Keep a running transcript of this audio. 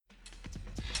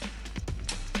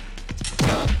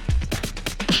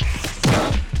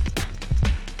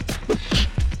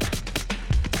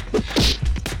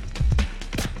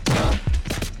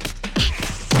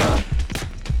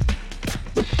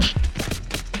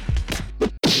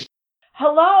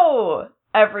Hello,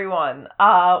 everyone.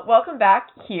 Welcome back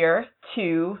here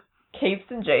to Capes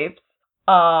and Japes.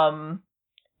 Everyone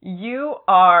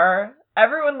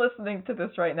listening to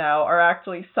this right now are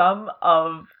actually some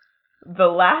of the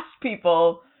last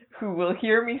people who will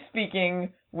hear me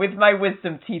speaking with my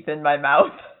wisdom teeth in my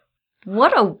mouth.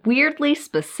 What a weirdly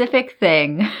specific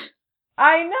thing.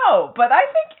 I know, but I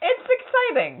think it's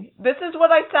exciting. This is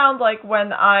what I sound like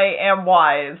when I am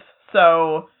wise,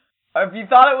 so if you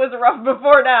thought it was rough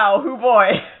before now, hoo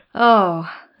boy. Oh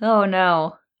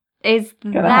no. Is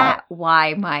that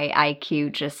why my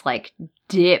IQ just,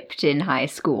 dipped in high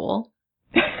school?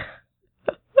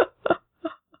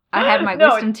 I had my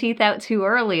wisdom teeth out too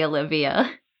early, Olivia.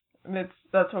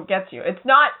 That's what gets you. It's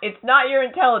not your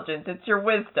intelligence, it's your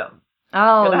wisdom.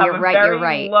 Oh, you're right.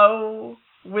 Very low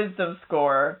wisdom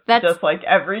score, just like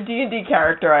every D&D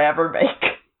character I ever make.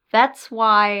 That's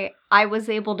why I was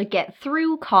able to get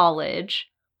through college,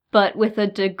 but with a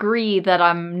degree that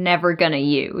I'm never gonna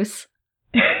use.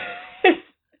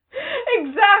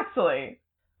 Exactly.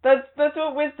 That's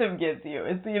what wisdom gives you,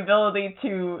 is the ability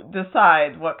to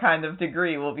decide what kind of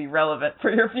degree will be relevant for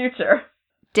your future.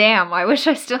 Damn, I wish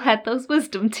I still had those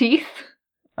wisdom teeth.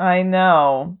 I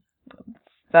know.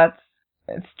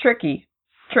 It's tricky.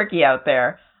 Tricky out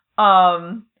there.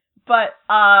 But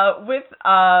with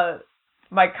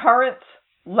my current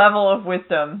level of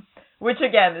wisdom, which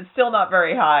again is still not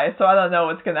very high, so I don't know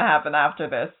what's going to happen after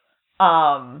this.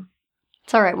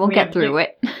 It's alright, we'll get through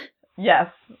it.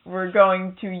 Yes, we're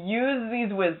going to use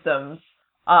these wisdoms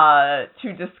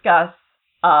to discuss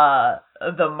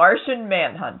the Martian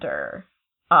Manhunter.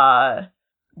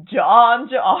 John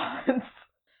Jones.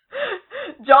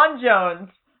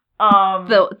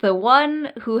 The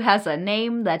one who has a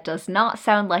name that does not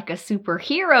sound like a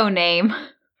superhero name.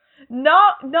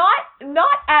 Not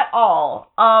at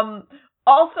all.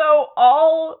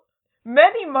 Also,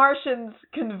 many Martians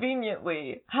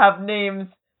conveniently have names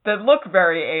that look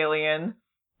very alien,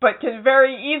 but can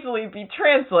very easily be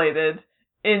translated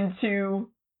into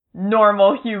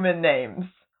normal human names.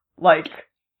 Like,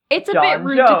 it's a John bit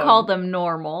rude Jones. To call them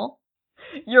normal.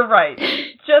 You're right.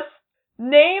 Just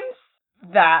names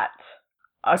that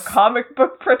a comic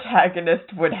book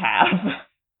protagonist would have.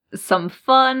 Some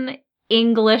fun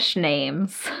English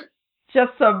names.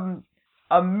 Just some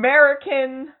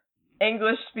American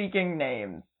English-speaking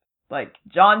names, like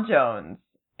John Jones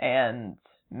and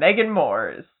Megan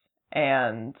Moores,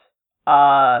 and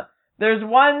there's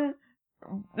one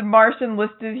Martian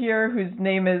listed here whose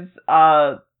name is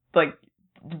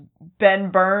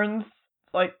Ben Burns.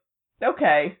 Like,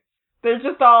 okay, they're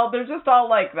just all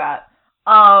like that.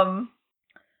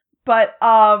 But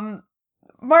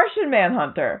Martian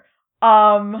Manhunter.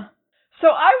 So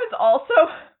I was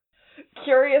also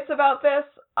curious about this,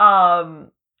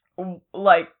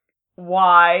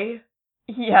 why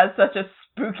he has such a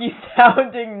spooky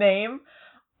sounding name.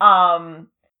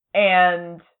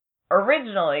 And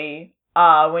originally,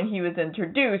 when he was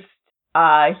introduced,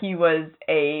 he was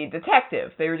a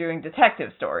detective. They were doing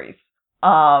detective stories.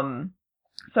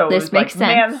 So this makes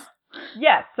sense.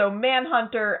 Yes, so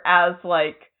Manhunter as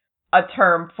a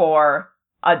term for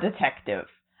a detective,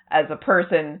 as a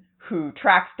person who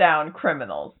tracks down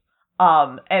criminals.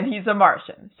 And he's a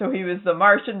Martian, so he was the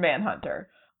Martian Manhunter.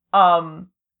 And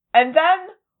then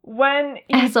when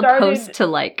he opposed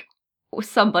to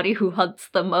somebody who hunts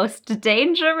the most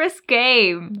dangerous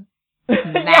game.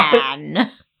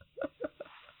 Man.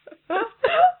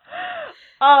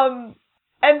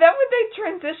 And then when they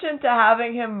transitioned to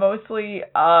having him mostly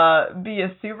be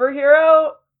a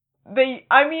superhero,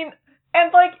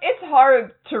 it's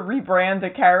hard to rebrand a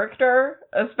character,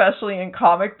 especially in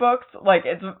comic books.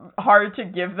 It's hard to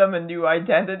give them a new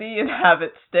identity and have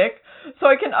it stick. So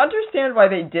I can understand why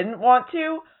they didn't want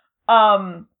to.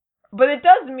 But it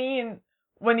does mean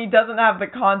when he doesn't have the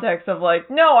context of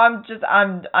no, I'm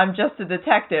just a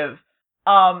detective.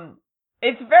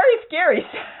 It's very scary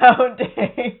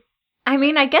sounding.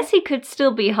 I guess he could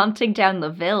still be hunting down the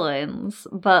villains,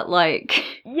 but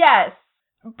Yes.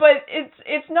 But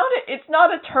it's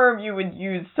not a term you would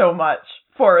use so much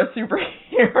for a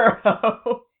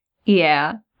superhero.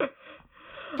 Yeah.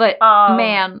 But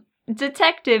man,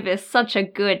 detective is such a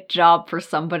good job for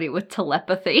somebody with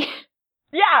telepathy.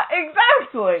 Yeah,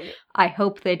 exactly. I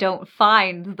hope they don't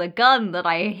find the gun that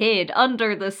I hid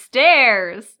under the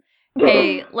stairs.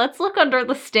 Hey, let's look under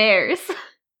the stairs.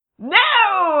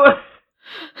 No!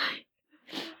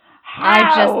 How? I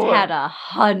just had a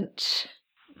hunch.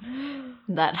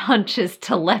 That hunch is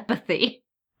telepathy.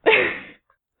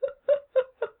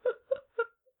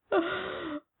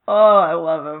 Oh, I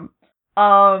love him.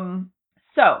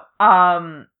 So,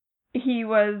 he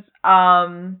was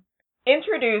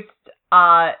introduced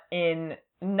in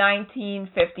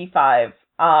 1955.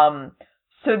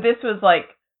 So this was like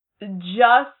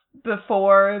just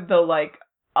before the like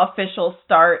official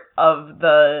start of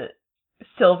the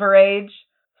Silver Age.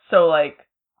 So like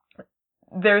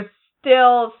there's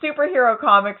still superhero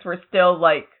comics were still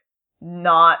like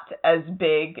not as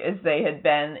big as they had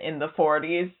been in the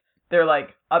 40s. They're like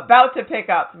about to pick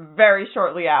up very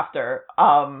shortly after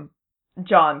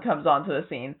John comes onto the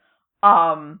scene.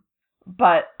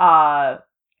 But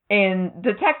in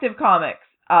Detective Comics,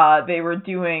 they were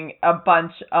doing a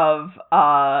bunch of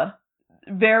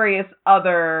various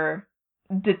other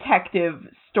detective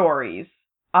stories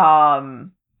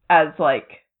as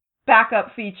like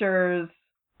backup features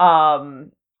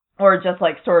or just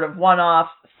like sort of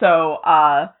one-offs. So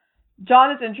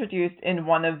John is introduced in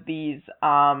one of these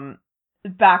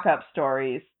backup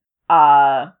stories,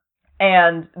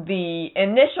 and the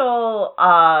initial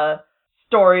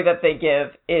story that they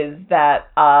give is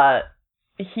that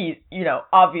he,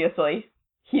 obviously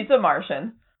he's a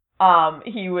Martian.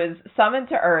 He was summoned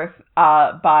to Earth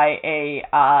by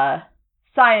a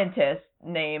scientist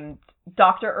named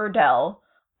Dr. Erdell,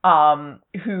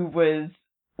 who was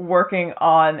working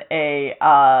on a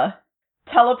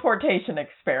teleportation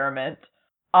experiment.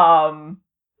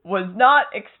 Was not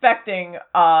expecting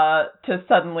to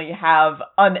suddenly have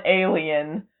an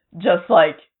alien just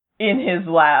like in his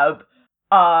lab.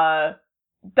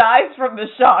 Dies from the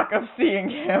shock of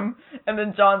seeing him, and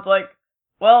then John's like,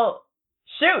 well,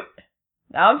 shoot,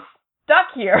 now I'm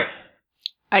stuck here.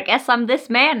 I guess I'm this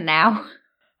man now.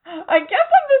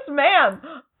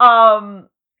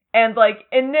 And like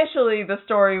initially the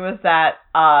story was that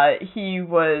he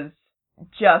was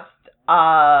just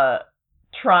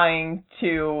trying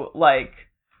to like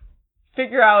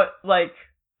figure out like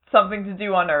something to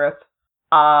do on Earth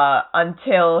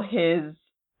until his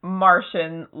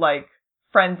Martian like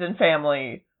friends and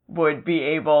family would be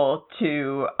able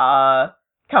to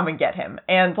come and get him.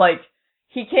 And like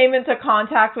he came into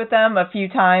contact with them a few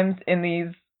times in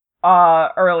these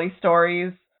early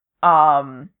stories.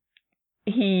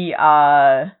 He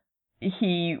while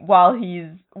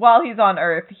he's on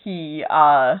Earth, he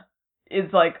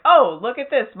is like, oh, look at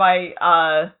this, my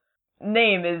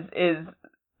name is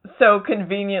so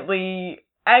conveniently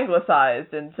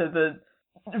anglicized into the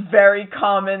very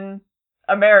common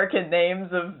American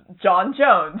names of John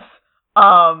Jones.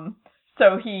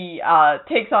 So he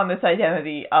takes on this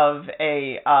identity of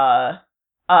a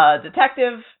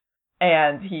detective,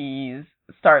 and he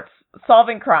starts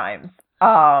solving crimes.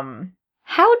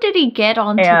 How did he get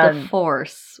onto the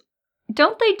Force?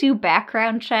 Don't they do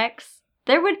background checks?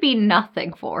 There would be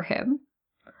nothing for him.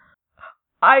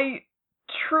 I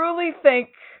truly think...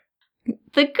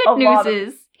 The good news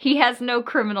is he has no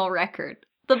criminal record.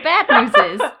 The bad news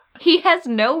is he has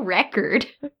no record.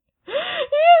 He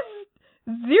has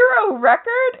zero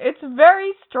record? It's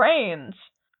very strange.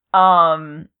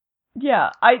 Yeah,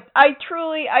 I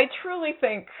truly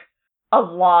think a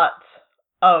lot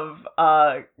of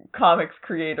comics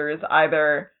creators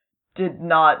either did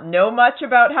not know much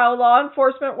about how law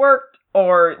enforcement worked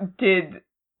or did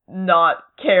not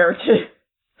care to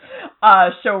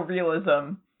show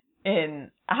realism in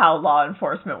how law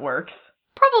enforcement works.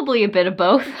 Probably a bit of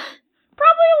both. Probably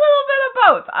a little bit of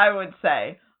both, I would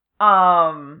say.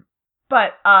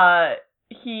 But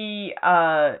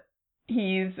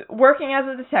he's working as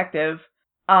a detective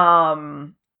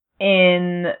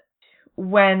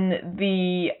when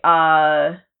the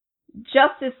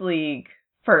Justice League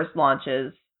first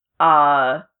launches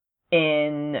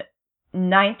in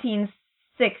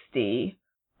 1960.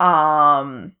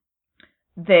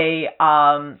 They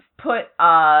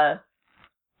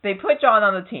put John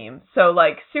on the team. So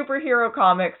like superhero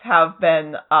comics have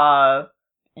been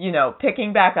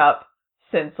picking back up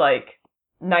since like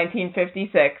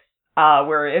 1956.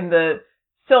 We're in the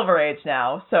Silver Age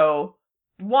now. So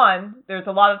one, there's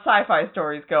a lot of sci-fi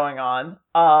stories going on.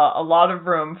 A lot of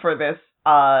room for this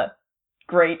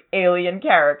great alien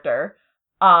character.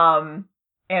 And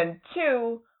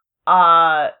two,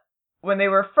 when they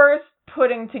were first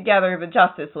putting together the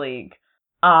Justice League,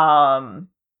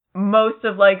 most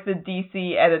of like the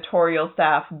DC editorial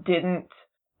staff didn't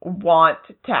want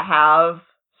to have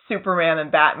Superman and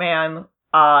Batman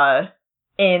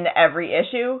in every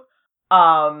issue,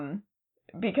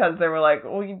 because they were like,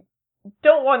 well, we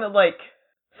don't want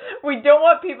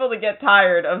people to get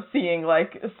tired of seeing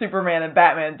like Superman and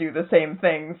Batman do the same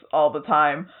things all the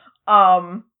time,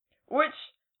 which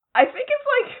I think is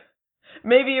like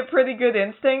maybe a pretty good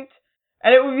instinct.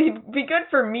 And it would be good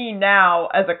for me now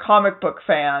as a comic book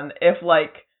fan if,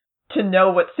 like, to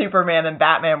know what Superman and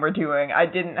Batman were doing, I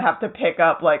didn't have to pick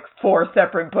up, like, 4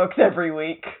 separate books every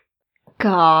week.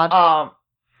 God.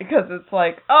 Because it's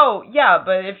like, oh, yeah,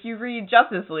 but if you read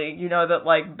Justice League, you know that,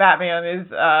 like, Batman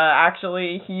is,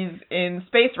 actually, he's in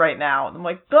space right now. And I'm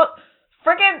like,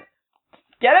 friggin'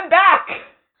 get him back!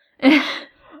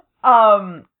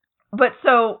 But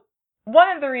so,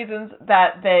 one of the reasons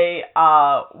that they,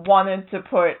 wanted to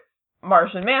put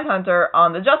Martian Manhunter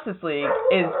on the Justice League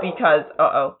is because,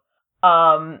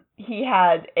 he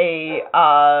had a,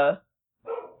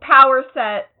 power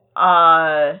set,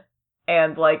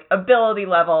 and, like, ability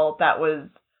level that was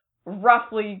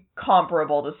roughly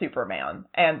comparable to Superman,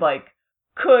 and, like,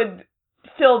 could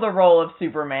fill the role of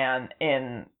Superman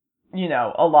in, you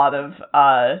know, a lot of,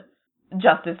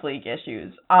 Justice League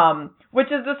issues.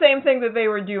 Which is the same thing that they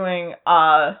were doing,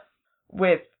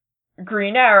 with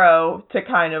Green Arrow to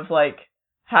kind of, like,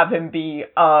 have him be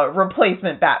a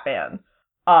replacement Batman.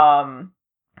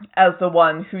 As the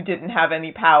one who didn't have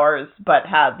any powers, but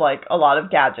had, like, a lot of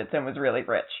gadgets and was really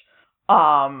rich.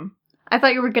 I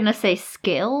thought you were gonna say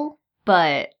skill,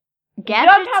 but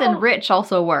gadgets and rich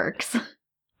also works.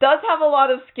 Does have a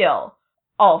lot of skill,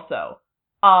 also.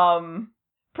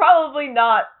 Probably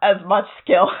not as much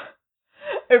skill.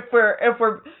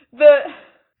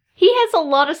 He has a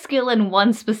lot of skill in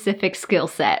one specific skill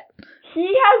set.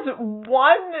 He has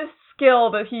one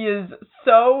skill that he is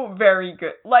so very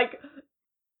good. Like,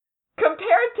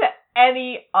 compared to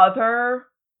any other,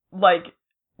 like,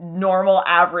 normal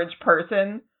average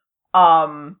person,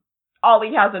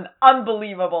 Ollie has an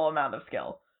unbelievable amount of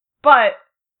skill. But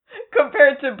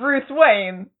compared to Bruce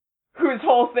Wayne, whose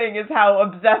whole thing is how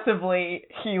obsessively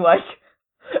he, like,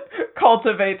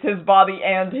 cultivates his body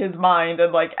and his mind,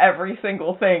 and, like, every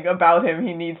single thing about him,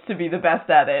 he needs to be the best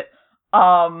at it.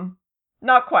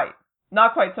 Not quite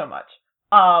so much.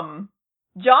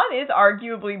 John is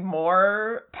arguably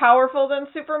more powerful than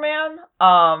Superman.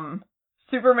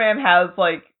 Superman has,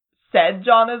 like, said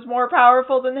John is more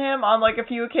powerful than him on, like, a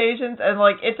few occasions, and,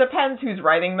 like, it depends who's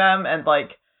writing them and,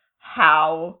 like,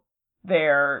 how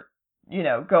they're, you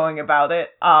know, going about it.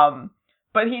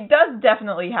 But he does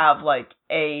definitely have, like,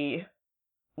 a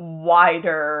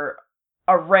wider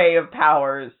array of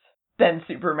powers than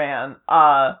Superman.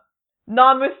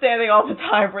 Notwithstanding all the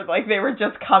time where, like, they were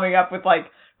just coming up with,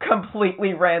 like,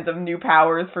 completely random new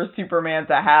powers for Superman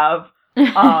to have.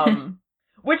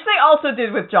 Which they also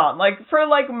did with John. Like, for,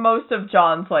 like, most of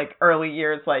John's, like, early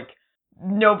years, like,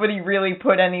 nobody really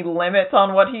put any limits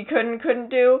on what he could and couldn't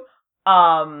do.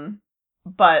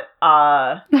 But,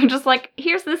 I'm just like,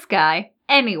 here's this guy.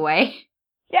 Anyway.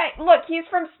 Yeah, look, he's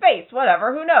from space.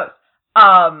 Whatever, who knows?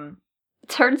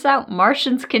 Turns out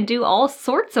Martians can do all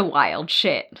sorts of wild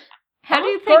shit. How do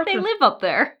you think they live up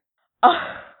there? All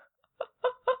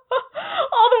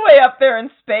the way up there in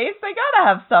space, they gotta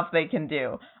have stuff they can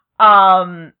do.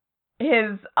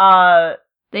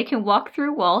 They can walk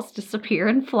through walls, disappear,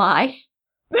 and fly.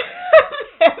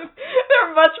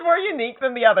 They're much more unique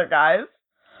than the other guys.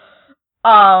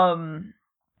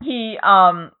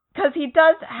 Cause he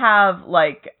does have,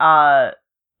 like,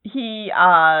 he,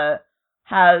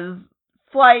 has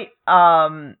flight,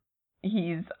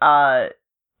 he's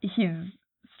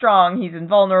strong, he's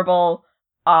invulnerable,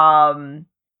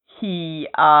 he,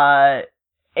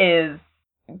 is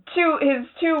his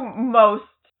two most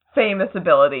famous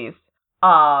abilities,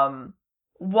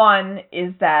 one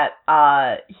is that,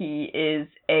 he is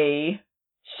a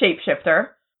shapeshifter,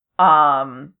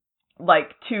 like,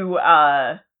 to,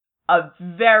 a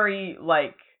very,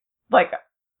 like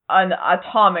an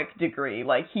atomic degree.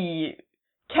 Like, he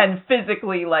can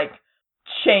physically, like,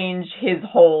 change his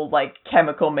whole, like,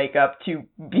 chemical makeup to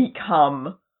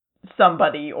become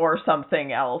somebody or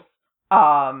something else.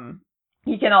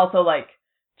 He can also, like,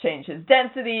 change his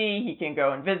density, he can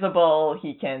go invisible,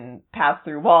 he can pass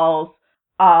through walls,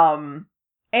 and,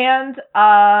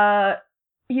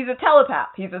 he's a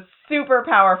telepath. He's a super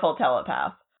powerful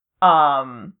telepath.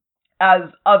 As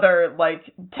other,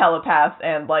 like, telepaths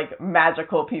and, like,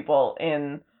 magical people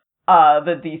in,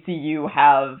 the DCU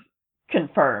have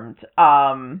confirmed.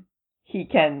 He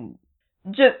can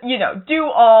just, you know, do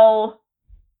all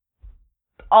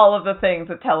of the things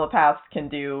that telepaths can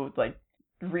do, like,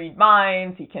 read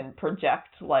minds, he can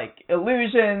project, like,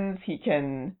 illusions, he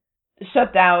can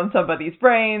shut down somebody's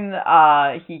brain,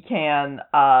 he can,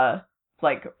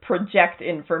 like, project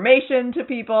information to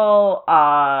people,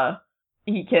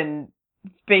 he can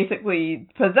basically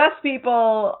possess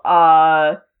people,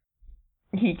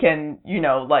 he can, you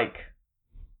know, like,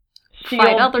 shield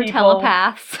fight other people.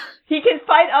 Telepaths. He can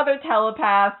fight other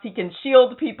telepaths, he can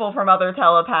shield people from other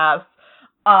telepaths,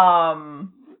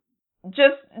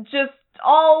 just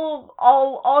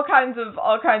all kinds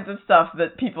of stuff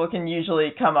that people can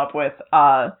usually come up with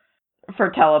for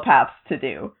telepaths to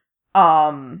do.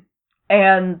 And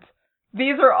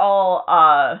these are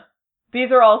all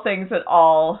things that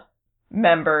all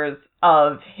members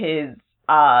of his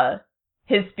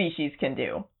species can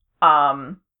do.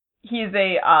 He's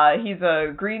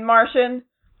a green Martian.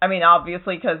 I mean,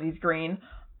 obviously because he's green.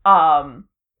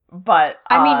 But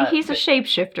I mean, he's a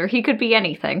shapeshifter. He could be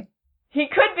anything. He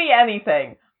could be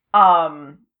anything.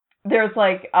 There's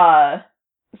like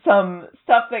some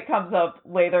stuff that comes up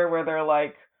later where they're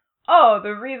like, oh,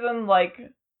 the reason like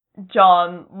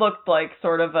John looked like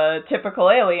sort of a typical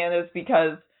alien is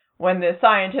because when the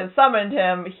scientist summoned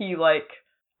him, he like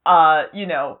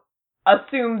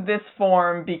assumed this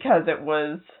form because it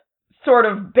was sort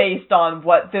of based on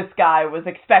what this guy was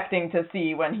expecting to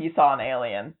see when he saw an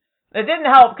alien. It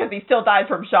didn't help because he still died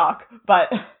from shock,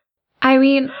 but I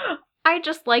mean, I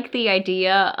just like the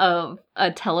idea of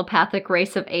a telepathic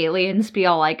race of aliens be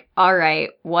all like, all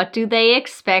right, what do they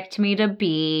expect me to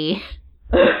be?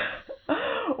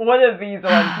 What do these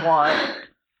ones want?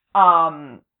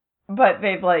 But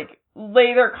they've, like,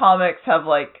 later comics have,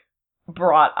 like,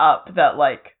 brought up that,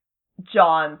 like,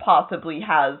 John possibly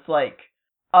has, like,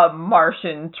 a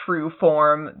Martian true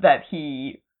form that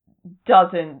he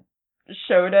doesn't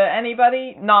show to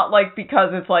anybody. Not, like, because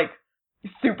it's, like,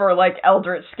 super, like,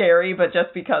 eldritch scary, but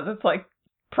just because it's, like,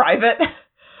 private.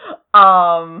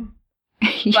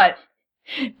 But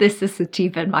this isn't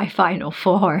even my final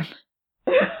form.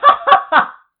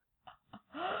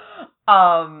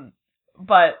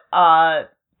 But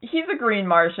he's a green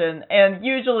Martian, and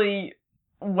usually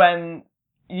when,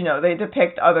 they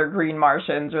depict other green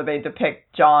Martians, or they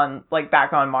depict John, like,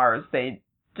 back on Mars, they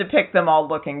depict them all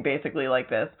looking basically like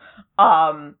this.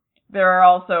 There are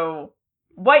also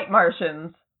white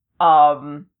Martians,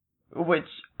 which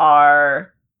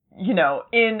are, in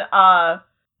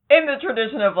the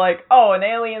tradition of, like, oh, an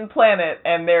alien planet,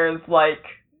 and there's, like,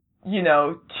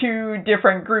 two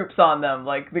different groups on them.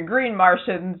 Like, the green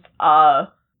Martians,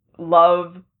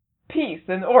 love peace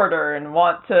and order and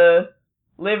want to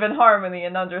live in harmony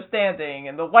and understanding,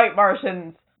 and the white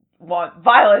Martians want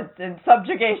violence and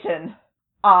subjugation.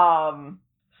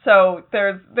 So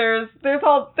there's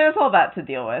all that to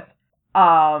deal with.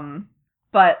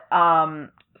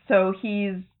 So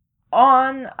he's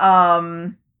on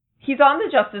the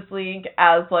Justice League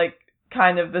as, like,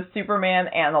 kind of the Superman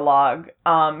analog.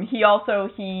 He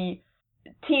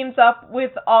teams up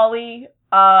with Ollie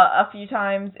a few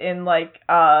times in, like,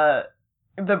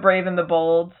 The Brave and the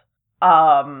Bold,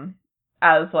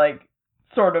 as, like,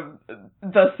 sort of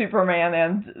the Superman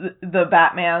and the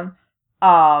Batman.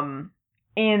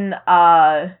 In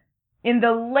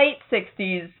the late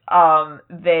 60s,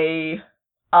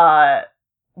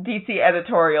 DC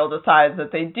editorial decides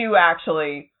that they do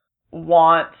actually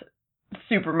want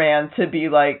Superman to be,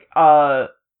 like, a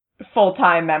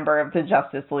full-time member of the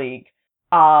Justice League.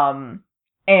 And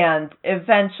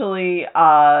eventually,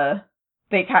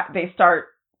 they start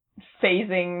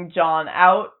phasing John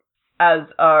out as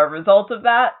a result of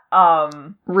that.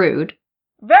 Rude.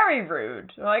 Very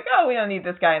rude. Like, oh, we don't need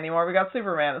this guy anymore. We got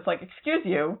Superman. It's like, excuse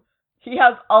you. He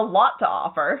has a lot to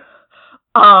offer.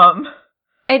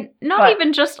 And not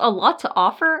even just a lot to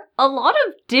offer, a lot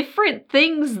of different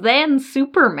things than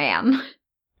Superman.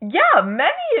 Yeah,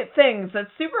 many things that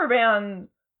Superman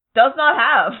does not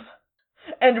have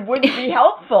and would be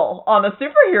helpful on a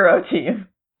superhero team.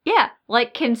 Yeah,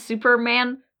 like, can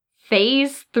Superman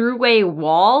phase through a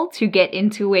wall to get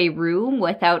into a room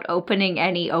without opening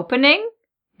any opening?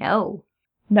 No.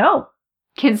 No.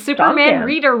 Can Superman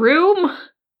read a room?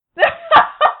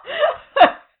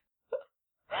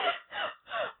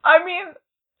 I mean,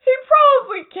 he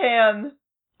probably can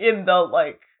in the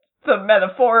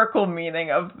metaphorical meaning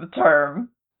of the term.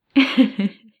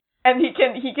 And he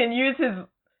can use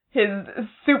his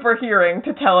super hearing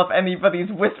to tell if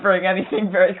anybody's whispering anything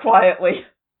very quietly.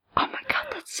 Oh my god,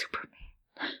 that's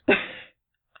Superman.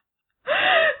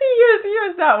 He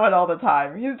hears that one all the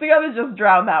time. He's gonna just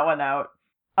drown that one out.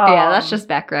 Yeah, that's just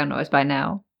background noise by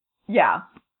now. Yeah.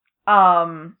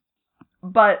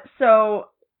 But so,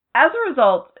 as a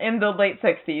result, in the late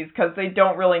 60s, because they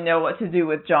don't really know what to do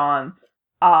with John,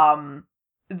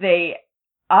 they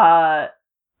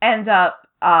end up,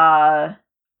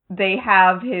 they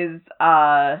have his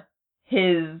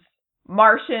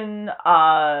Martian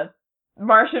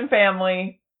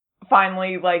family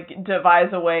finally, like,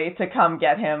 devise a way to come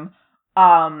get him,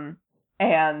 and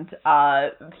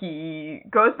he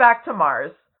goes back to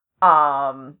Mars,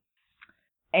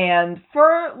 and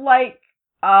for, like,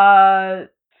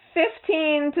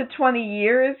 15 to 20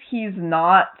 years, he's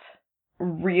not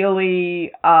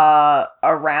really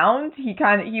around.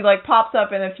 He like pops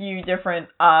up in a few different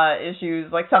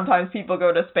issues. Like sometimes people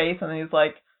go to space and he's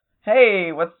like,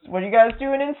 "Hey, what are you guys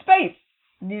doing in space?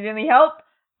 Need any help?"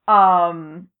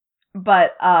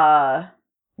 But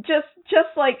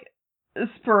just like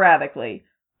sporadically.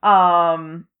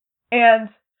 And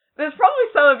there's probably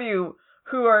some of you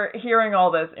who are hearing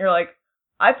all this and you're like,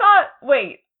 I thought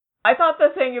the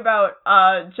thing about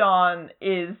John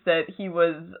is that he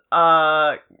was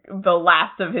the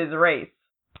last of his race.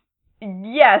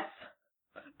 Yes,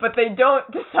 but they don't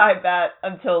decide that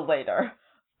until later.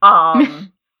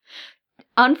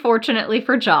 Unfortunately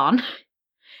for John.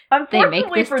 They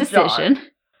make this decision. John,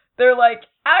 they're like,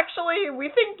 actually, we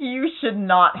think you should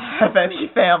not have any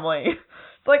family.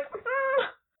 It's like,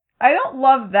 I don't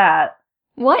love that.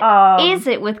 What is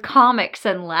it with comics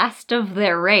and last of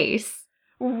their race?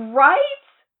 Right?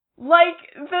 Like,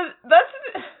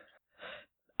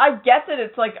 I get that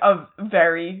it's like a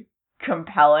very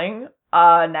compelling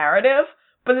narrative,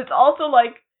 but it's also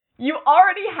like,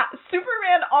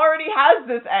 Superman already has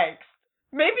this angst.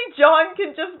 Maybe John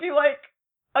can just be like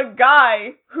a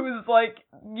guy who's like,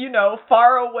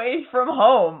 far away from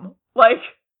home. Like,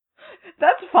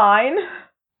 that's fine.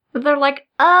 They're like,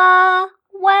 well,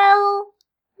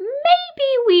 maybe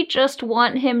we just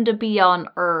want him to be on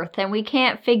Earth and we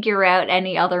can't figure out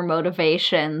any other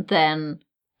motivation than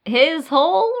his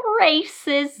whole race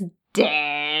is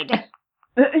dead.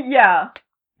 Yeah.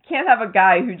 Can't have a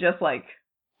guy who just, like,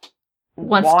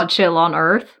 wants to chill on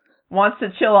Earth.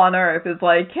 Is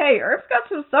like, hey, Earth's got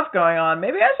some stuff going on.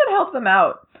 Maybe I should help them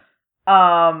out.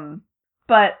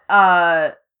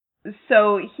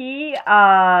 So he,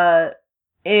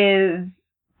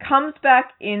 comes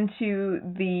back into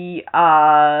the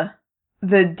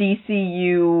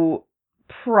DCU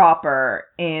proper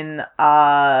in,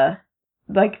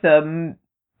 like the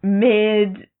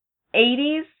mid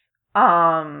 80s.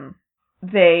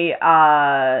 They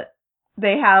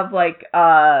have like,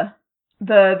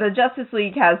 the Justice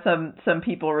League has some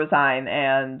people resign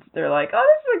and they're like, oh,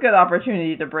 this is a good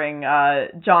opportunity to bring,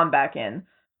 John back in.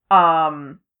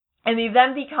 And he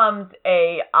then becomes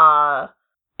a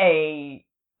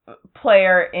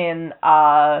player in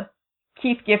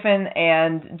Keith Giffen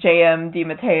and J.M.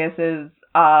 DeMatteis's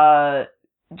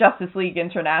Justice League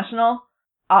International,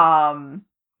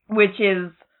 which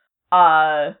is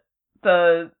the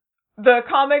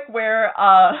comic where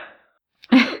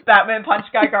Batman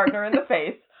punched Guy Gardner in the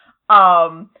face,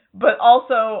 but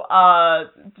also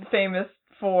famous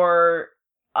for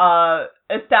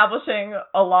establishing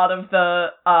a lot of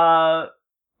the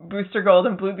Booster Gold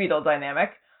and Blue Beetle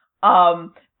dynamic.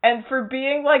 And for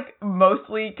being like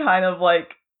mostly kind of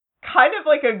like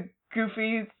a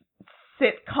goofy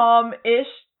sitcom-ish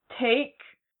take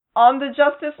on the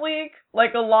Justice League.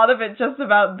 Like a lot of it just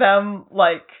about them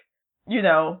like,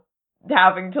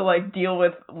 having to like deal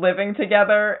with living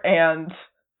together and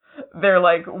their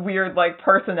like weird like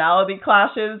personality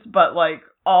clashes, but like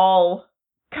all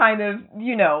kind of,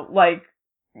 like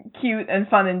cute and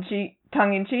fun and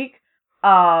tongue in cheek.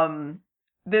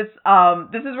 This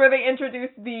is where they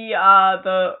introduce the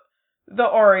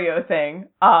Oreo thing.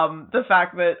 The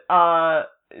fact that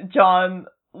John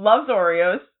loves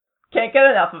Oreos, can't get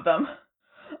enough of them.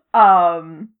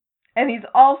 And he's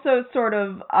also sort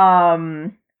of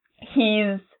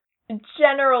he's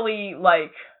generally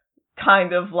like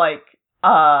kind of like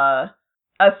a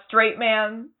straight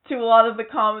man to a lot of the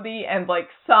comedy, and like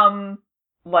some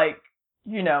like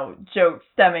jokes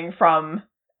stemming from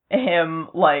him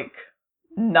like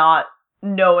not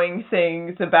knowing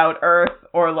things about Earth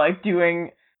or like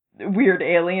doing weird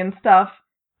alien stuff.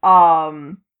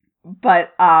 But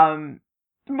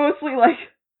mostly like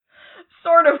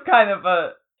sort of kind of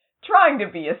trying to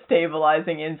be a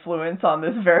stabilizing influence on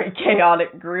this very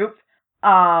chaotic group.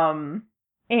 In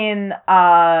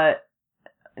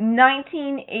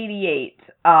 1988,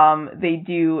 they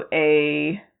do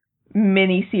a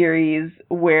mini-series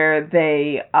where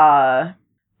they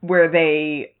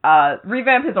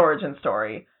revamp his origin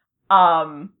story.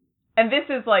 And this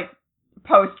is like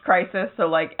post-crisis, so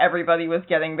like everybody was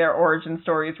getting their origin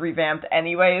stories revamped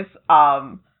anyways.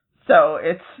 So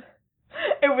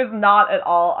it was not at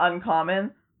all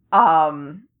uncommon.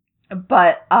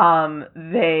 But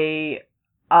they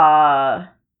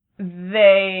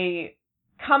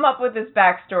come up with this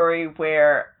backstory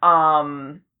where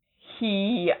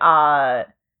he had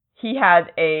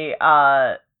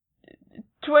a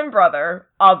twin brother,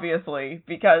 obviously,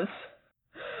 because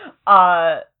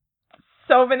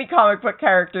so many comic book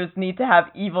characters need to have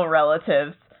evil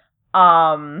relatives.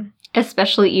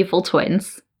 Especially evil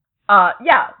twins.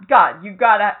 Yeah, God, you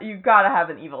gotta have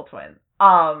an evil twin.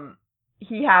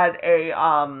 he had a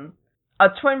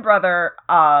twin brother,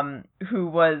 who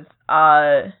was,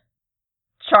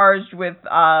 charged with,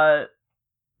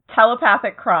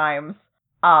 telepathic crimes,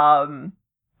 and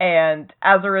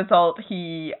as a result,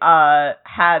 he,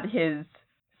 had his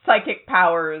psychic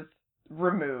powers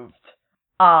removed.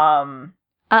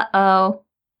 Uh-oh.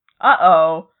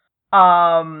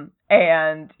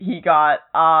 And he got,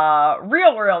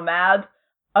 real mad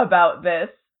about this,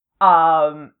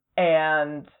 and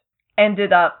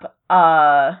ended up,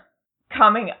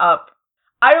 coming up.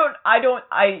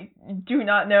 I do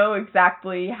not know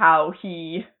exactly how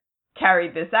he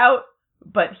carried this out,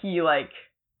 but he, like,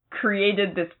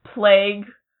 created this plague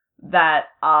that,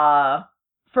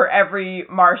 for every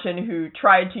Martian who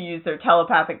tried to use their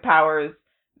telepathic powers,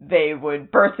 they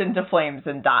would burst into flames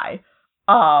and die.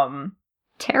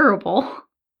 Terrible.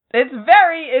 It's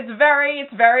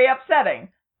very upsetting.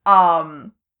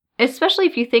 Especially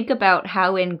if you think about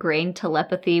how ingrained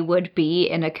telepathy would be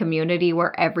in a community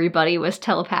where everybody was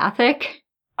telepathic.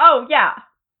 Oh, yeah.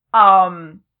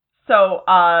 So,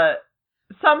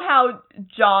 somehow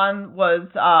John was,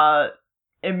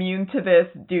 immune to this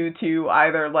due to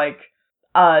either, like,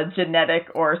 a genetic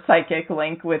or psychic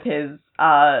link with his,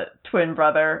 twin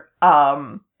brother.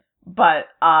 But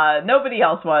nobody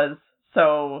else was.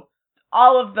 So,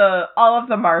 all of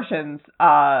the Martians,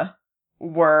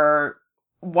 were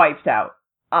wiped out.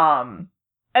 And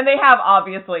they have,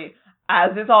 obviously,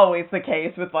 as is always the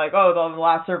case with, like, oh, the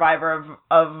last survivor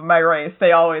of my race,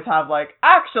 they always have, like,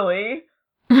 actually,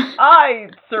 I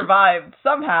survived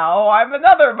somehow, I'm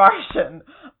another Martian.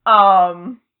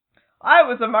 I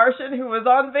was a Martian who was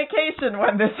on vacation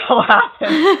when this all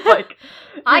happened. Like,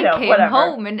 I came whatever.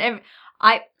 home and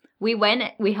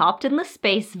we hopped in the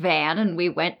space van and we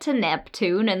went to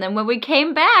Neptune, and then when we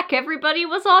came back, everybody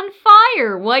was on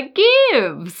fire. What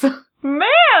gives?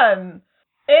 Man,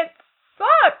 it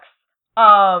sucks.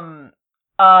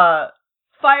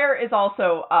 Fire is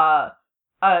also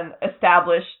an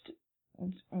established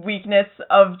weakness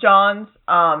of John's.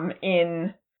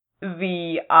 In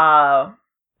the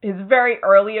his very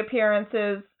early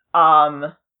appearances,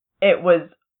 it was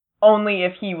only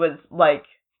if he was, like,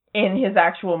 in his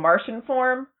actual Martian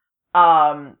form,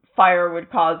 fire would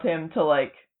cause him to,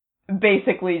 like,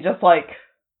 basically just, like,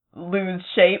 lose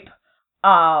shape.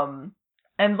 And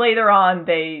later on,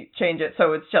 they change it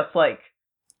so it's just, like,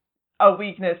 a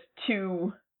weakness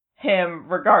to him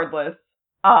regardless.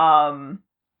 I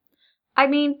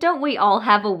mean, don't we all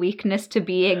have a weakness to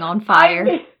being on fire?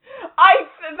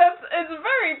 It's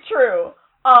very true.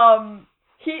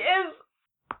 He is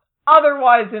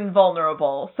otherwise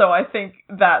invulnerable, so I think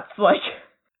that's, like,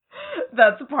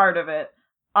 that's part of it.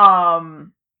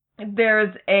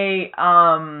 There's a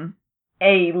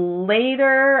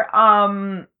later,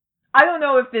 I don't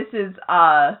know if this is,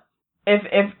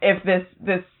 if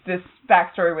this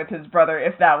backstory with his brother,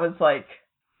 if that was, like,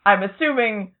 I'm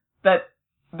assuming that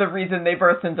the reason they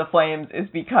burst into flames is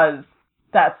because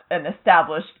that's an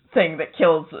established thing that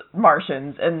kills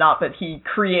Martians, and not that he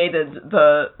created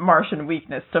the Martian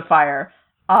weakness to fire.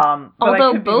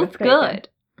 Although both good.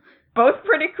 Both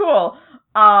pretty cool.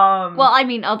 Well, I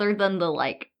mean, other than the,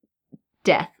 like,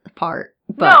 death part.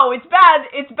 But... No, it's bad.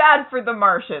 It's bad for the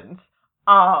Martians.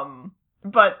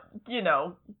 But, you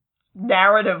know,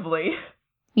 narratively.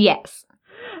 Yes.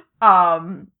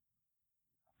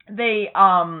 They,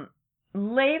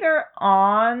 later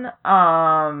on,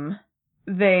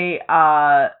 they,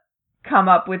 come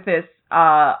up with this,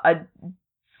 a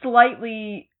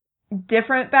slightly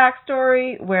different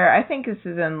backstory, where I think this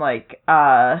is in, like,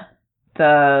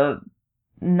 the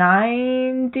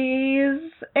 90s-ish,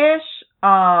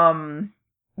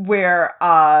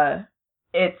 where,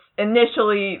 it's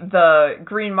initially the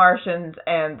Green Martians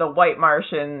and the White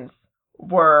Martians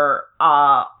were,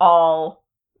 all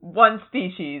one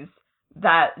species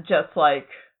that just, like,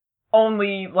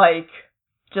 only, like,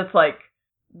 just, like,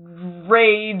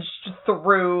 raged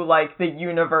through, like, the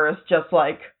universe, just,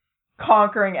 like,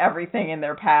 conquering everything in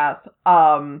their path,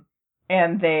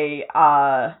 and they,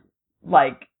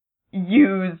 like,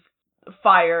 used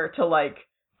fire to, like,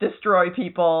 destroy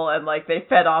people, and, like, they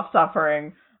fed off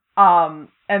suffering, and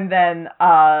then,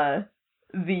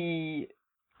 the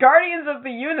Guardians of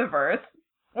the Universe,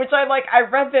 which I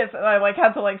read this, and I, like,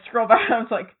 had to, like, scroll back, and I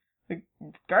was like, the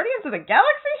Guardians of the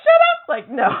Galaxy showed up? Like,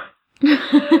 no.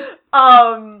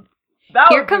 That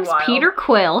Here comes wild. Peter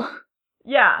Quill.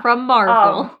 Yeah. From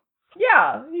Marvel.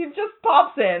 Yeah, he just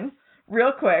pops in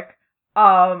real quick.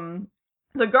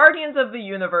 The Guardians of the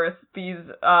Universe, these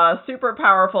super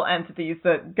powerful entities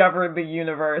that govern the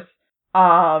universe,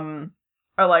 are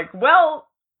like, well,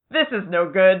 this is no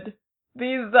good.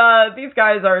 these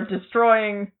guys are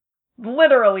destroying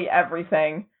literally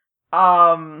everything.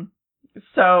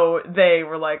 So they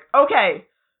were like, okay,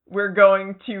 we're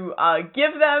going to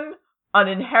give them an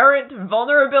inherent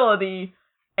vulnerability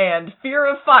and fear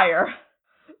of fire,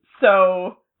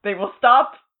 so they will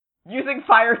stop using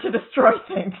fire to destroy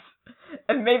things,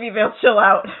 and maybe they'll chill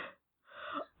out.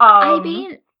 I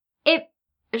mean,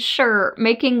 sure,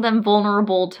 making them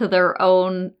vulnerable to their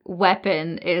own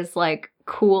weapon is, like,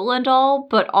 cool and all,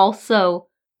 but also,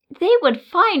 they would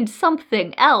find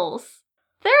something else.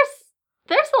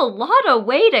 There's a lot of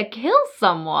way to kill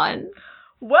someone.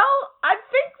 Well, I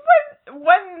think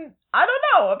when I don't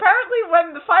know, apparently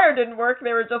when the fire didn't work,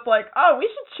 they were just like, oh, we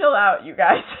should chill out, you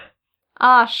guys.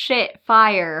 Ah, shit,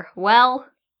 fire. Well,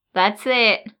 that's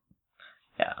it.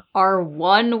 Yeah. Our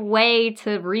one way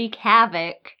to wreak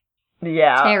havoc.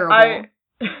 Yeah. Terrible.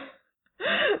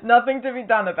 Nothing to be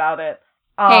done about it.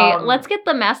 Hey, let's get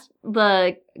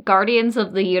the Guardians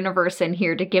of the Universe in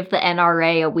here to give the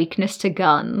NRA a weakness to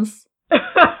guns. Guns,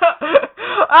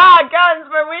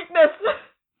 my weakness!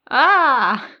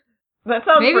 That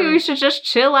sounds maybe we should just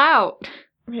chill out.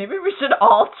 Maybe we should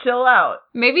all chill out.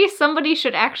 Maybe somebody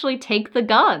should actually take the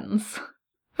guns.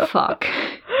 Fuck.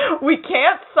 We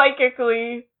can't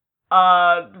psychically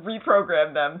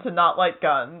reprogram them to not like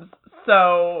guns,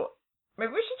 so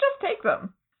maybe we should just take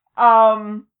them.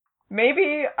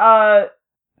 Maybe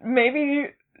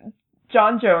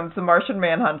John Jones, the Martian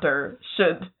Manhunter,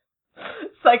 should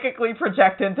psychically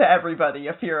project into everybody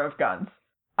a fear of guns.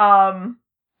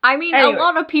 I mean, anyway. A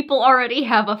lot of people already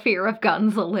have a fear of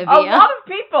guns, Olivia. A lot of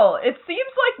people. It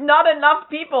seems like not enough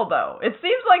people, though. It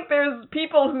seems like there's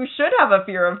people who should have a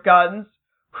fear of guns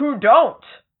who don't.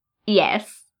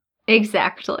 Yes,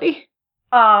 exactly.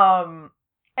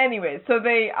 Anyway, so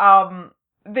they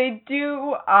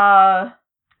do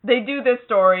this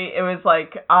story. It was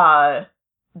like,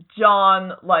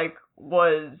 John, like,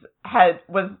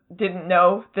 didn't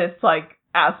know this, like,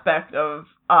 aspect of,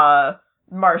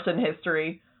 Martian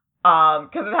history,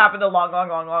 because it happened a long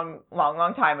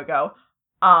time ago.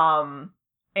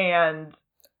 And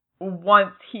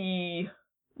once he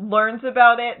learns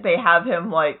about it, they have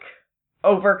him, like,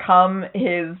 overcome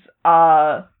his,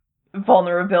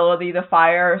 vulnerability to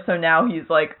fire, so now he's,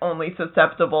 like, only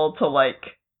susceptible to,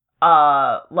 like,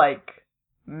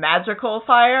 magical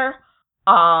fire.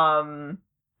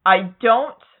 I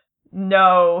don't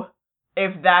know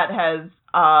if that has,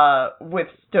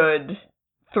 withstood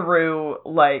through,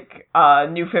 like,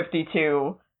 New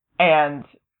 52 and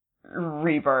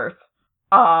Rebirth.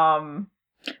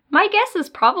 My guess is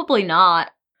probably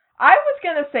not. I was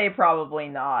gonna say probably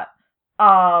not.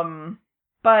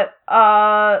 But,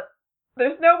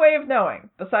 there's no way of knowing,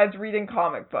 besides reading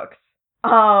comic books.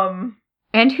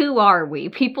 And who are we?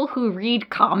 People who read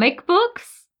comic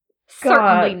books? God.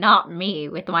 Certainly not me,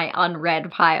 with my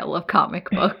unread pile of comic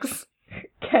books.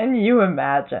 Can you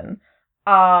imagine?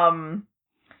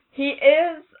 He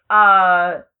is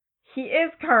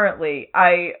currently,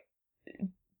 I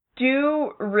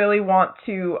do really want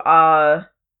to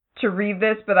read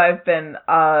this, but I've been,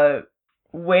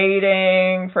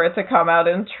 waiting for it to come out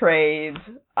in trades.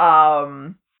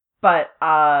 But,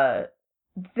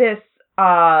 this,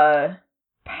 past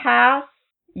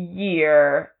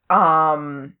year,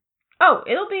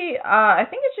 it'll be, I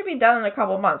think it should be done in a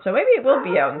couple months, so maybe it will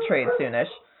be out in trade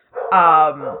soonish.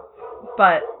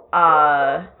 But,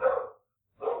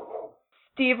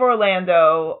 Steve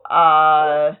Orlando,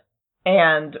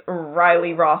 and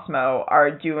Riley Rossmo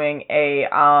are doing a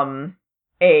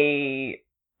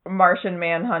Martian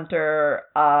Manhunter,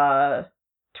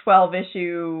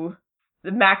 12-issue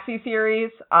maxi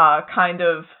series, kind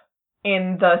of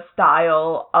in the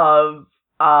style of,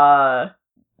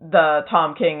 the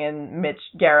Tom King and Mitch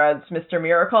Gerads' Mr.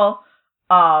 Miracle,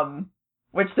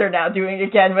 which they're now doing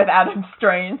again with Adam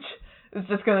Strange. It's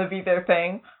just gonna be their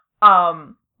thing.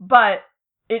 But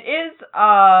it is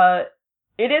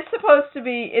supposed to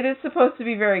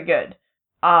be very good.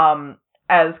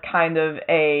 As kind of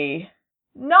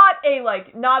not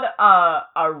a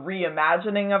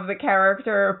reimagining of the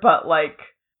character, but like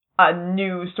a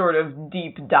new sort of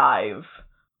deep dive,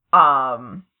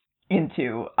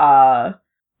 into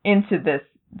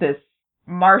this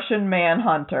Martian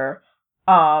Manhunter.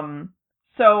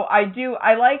 So I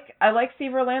like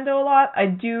Steve Orlando a lot. I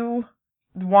do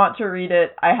want to read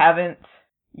it. I haven't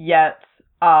yet.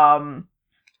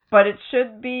 But it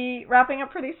should be wrapping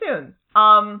up pretty soon.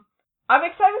 I'm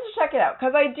excited to check it out,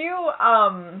 because I do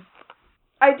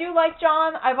like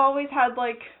John. I've always had,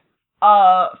 like,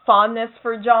 fondness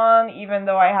for John, even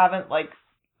though I haven't, like,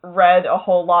 read a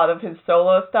whole lot of his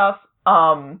solo stuff.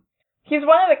 he's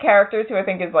one of the characters who I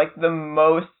think is like the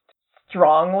most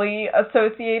strongly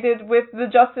associated with the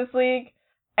Justice League,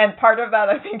 and part of that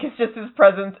I think is just his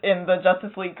presence in the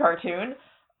Justice League cartoon.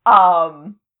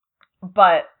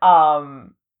 But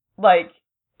like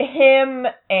him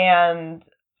and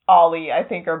Ollie, I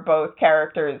think, are both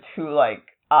characters who like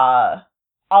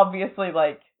obviously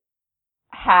like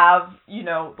have, you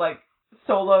know, like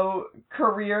solo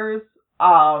careers,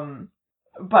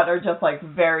 but are just like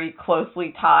very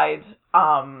closely tied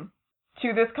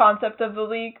to this concept of the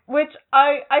League, which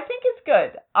I think is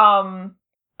good.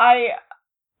 I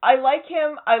like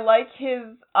him. I like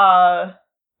his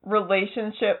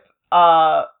relationship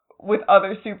with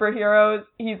other superheroes.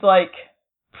 He's like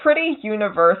pretty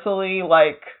universally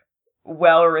like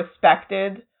well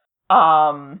respected.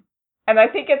 And I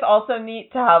think it's also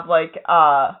neat to have like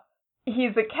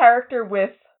he's a character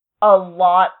with a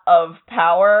lot of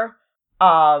power,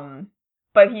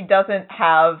 but he doesn't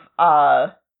have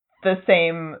the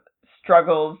same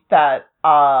struggles that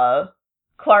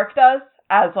Clark does,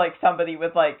 as like somebody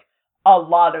with like a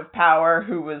lot of power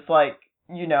who was like,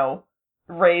 you know,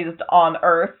 raised on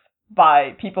Earth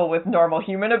by people with normal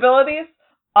human abilities,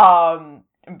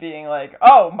 being like,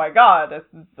 oh my god,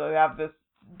 I have this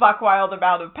buck wild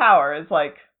amount of power. Is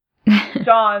like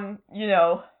John, you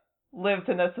know, lived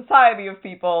in a society of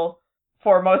people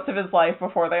for most of his life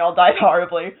before they all died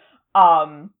horribly,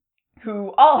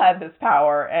 who all had this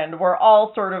power and were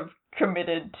all sort of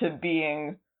committed to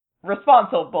being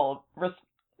responsible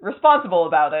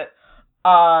about it,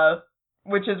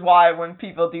 which is why when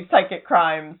people do psychic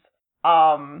crimes,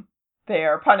 they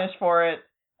are punished for it,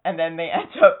 and then they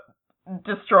end up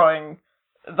destroying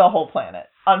the whole planet,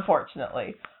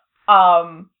 unfortunately.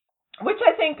 Which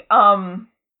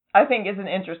I think is an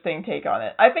interesting take on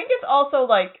it. I think it's also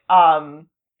like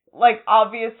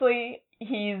obviously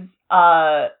he's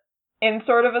in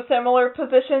sort of a similar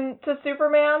position to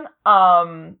Superman,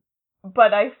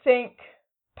 but I think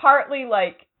partly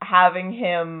like having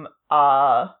him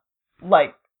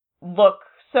like look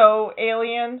so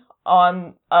alien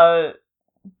on a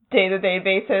day-to-day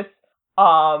basis,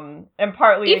 and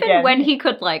partly even again, when he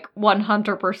could like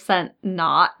 100%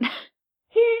 not.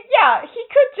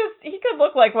 He could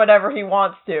look like whatever he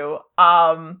wants to.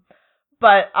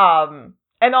 But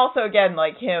and also again,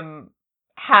 like him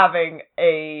having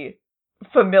a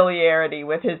familiarity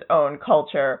with his own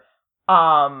culture.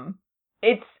 I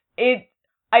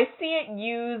see it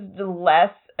used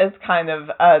less as kind of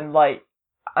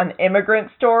an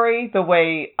immigrant story, the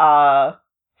way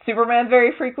Superman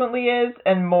very frequently is,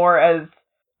 and more as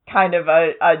kind of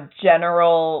a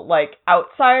general like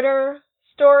outsider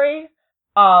story.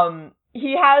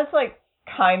 He has like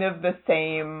kind of the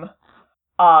same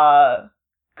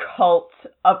cult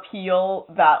appeal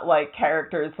that like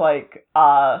characters like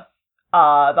the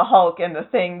Hulk and the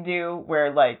Thing do,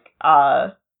 where like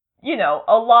you know,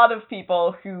 a lot of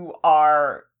people who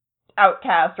are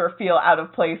outcast or feel out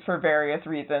of place for various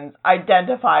reasons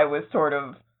identify with sort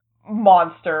of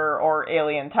monster or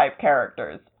alien type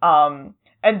characters.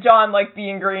 And John, like,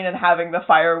 being green and having the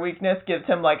fire weakness gives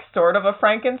him, like, sort of a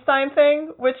Frankenstein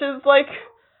thing, which is, like,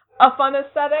 a fun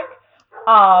aesthetic.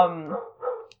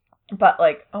 But,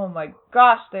 like, oh my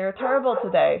gosh, they're terrible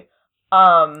today.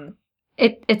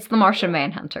 It's the Martian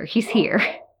Manhunter. He's here.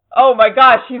 Oh my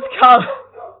gosh, he's come.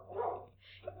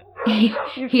 He's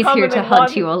here to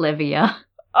hunt you, Olivia.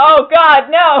 Oh god,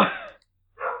 no!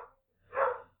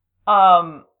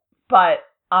 But,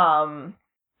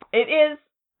 it is,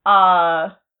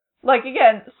 like,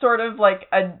 again, sort of like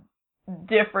a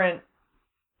different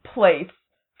place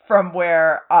from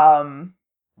where,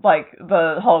 like,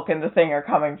 the Hulk and the Thing are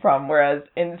coming from, whereas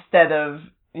instead of,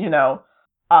 you know,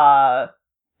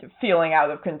 feeling out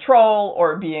of control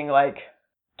or being, like,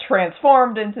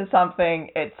 transformed into something,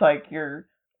 it's like you're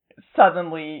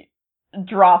suddenly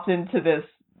dropped into this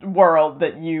world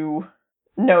that you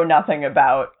know nothing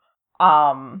about,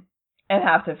 and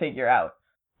have to figure out.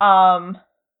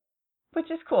 Which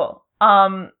is cool.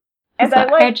 And so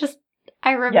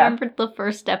I remembered the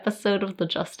first episode of the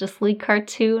Justice League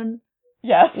cartoon.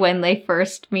 Yes. When they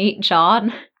first meet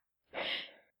John.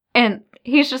 And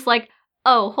he's just like,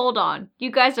 oh, hold on.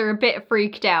 You guys are a bit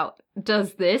freaked out.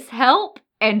 Does this help?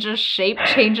 And just shape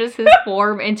changes his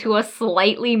form into a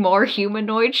slightly more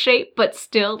humanoid shape, but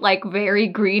still, like, very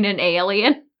green and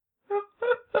alien. I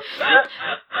was like,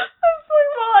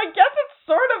 well, I guess it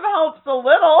sort of helps a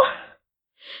little.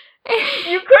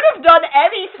 You could have done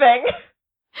anything.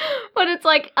 But it's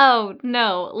like, oh,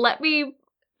 no, let me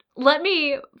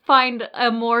find a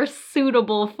more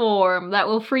suitable form that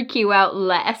will freak you out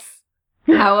less.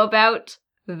 How about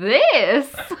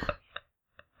this?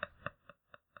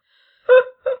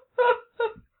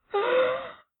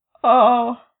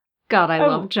 Oh. God, I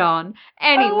love John.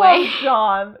 I Anyway. love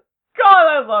John. God,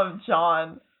 I love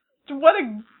John. What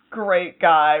a great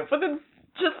guy.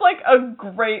 Just like a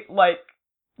great, like,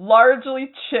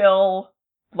 largely chill,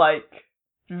 like,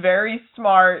 very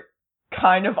smart,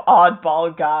 kind of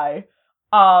oddball guy.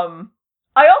 I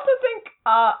also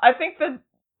think the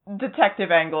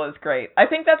detective angle is great. I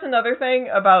think that's another thing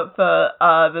about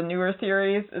the newer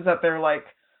series, is that they're, like,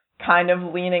 kind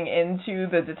of leaning into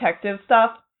the detective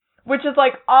stuff, which is,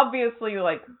 like, obviously,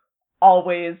 like,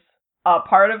 always a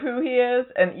part of who he is,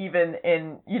 and even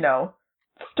in, you know,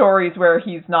 stories where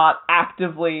he's not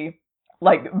actively,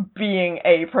 like, being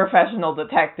a professional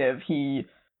detective, he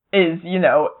is, you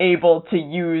know, able to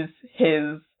use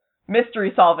his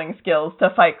mystery-solving skills to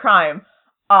fight crime,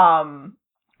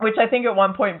 which I think at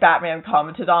one point Batman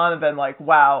commented on and been like,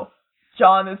 wow,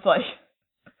 John is, like,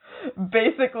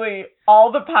 basically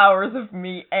all the powers of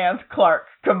me and Clark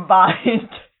combined.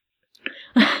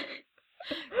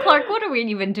 Clark, what are we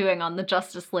even doing on the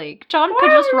Justice League? John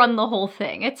could just run the whole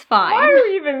thing. It's fine. Why are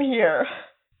we even here?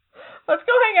 Let's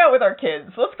go hang out with our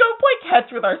kids. Let's go play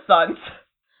catch with our sons.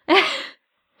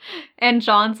 And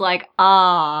John's like,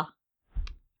 I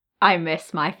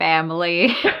miss my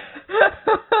family.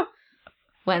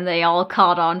 When they all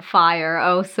caught on fire,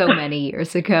 oh, so many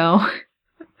years ago.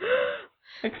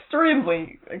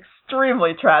 Extremely,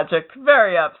 extremely tragic.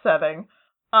 Very upsetting.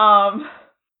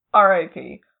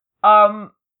 R.I.P. Yeah,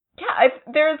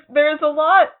 there's a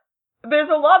lot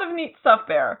of neat stuff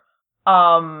there.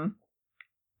 And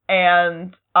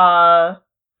I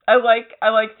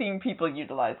like seeing people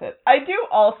utilize it. I do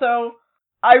also,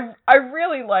 I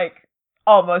really like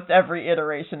almost every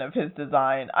iteration of his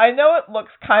design. I know it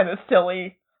looks kind of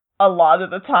silly a lot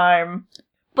of the time.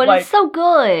 But like, it's so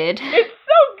good. It's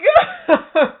so good! It's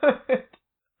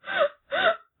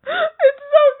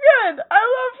so good! I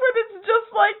love when it's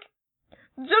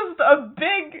just a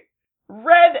big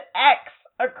red X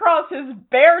across his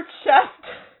bare chest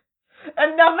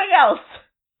and nothing else.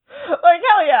 Like,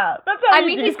 hell yeah. That's how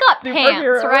he's got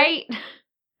pants, right?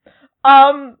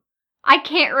 I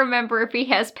can't remember if he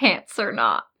has pants or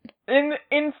not. In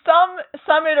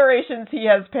some iterations he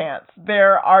has pants.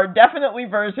 There are definitely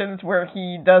versions where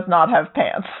he does not have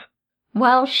pants.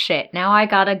 Well, shit. Now I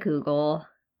gotta Google.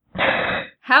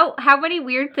 How many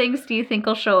weird things do you think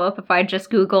will show up if I just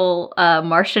Google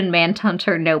Martian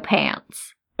Manhunter no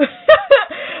pants?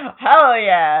 Hell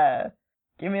yeah.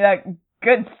 Give me that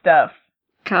good stuff.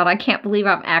 God, I can't believe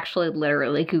I'm actually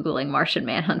literally Googling Martian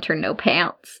Manhunter no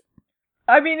pants.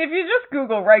 I mean, if you just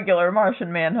Google regular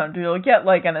Martian Manhunter, you'll get,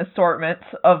 like, an assortment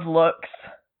of looks.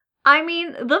 I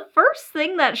mean, the first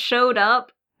thing that showed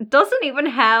up doesn't even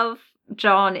have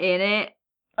John in it.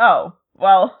 Oh,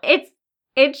 well. It's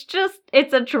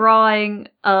a drawing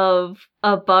of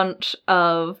a bunch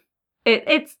of...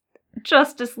 It's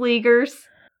Justice Leaguers.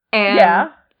 And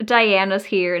yeah. Diana's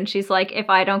here, and she's like, if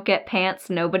I don't get pants,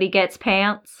 nobody gets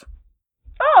pants.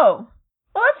 Oh,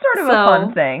 well, that's sort of a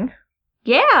fun thing.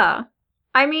 Yeah.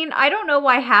 I mean, I don't know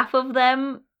why half of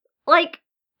them, like,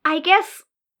 I guess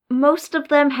most of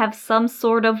them have some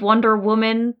sort of Wonder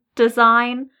Woman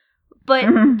design, but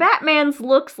Batman's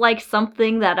looks like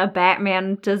something that a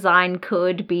Batman design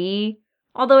could be,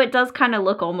 although it does kind of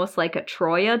look almost like a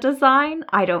Troya design.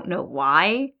 I don't know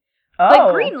why. Oh.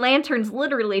 But Green Lantern's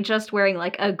literally just wearing,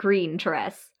 like, a green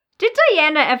dress. Did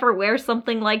Diana ever wear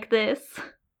something like this?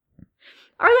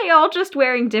 Are they all just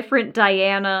wearing different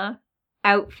Diana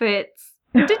outfits?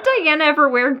 Did Diana ever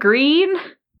wear green?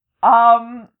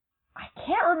 I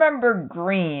can't remember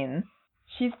green.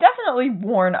 She's definitely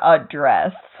worn a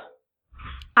dress.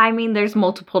 I mean, there's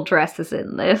multiple dresses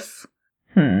in this.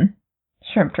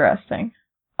 Shrimp dressing.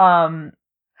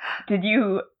 Did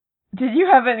you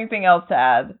have anything else to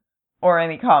add? Or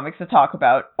any comics to talk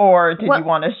about? Or did you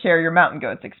want to share your Mountain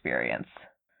Goats experience?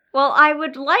 Well, I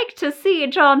would like to see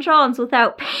John Johns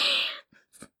without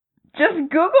pants. Just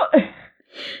Google...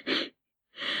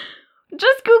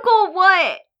 Just Google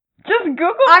what? Just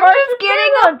Google Martian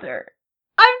Manhunter.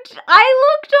 I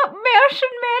looked up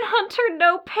Martian Manhunter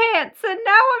no pants, and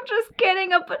now I'm just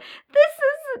getting up. This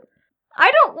isn't...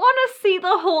 I don't want to see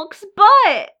the Hulk's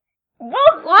butt.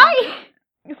 Well, why?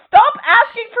 Stop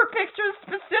asking for pictures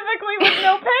specifically with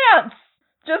no pants.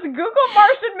 Just Google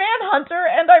Martian Manhunter,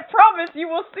 and I promise you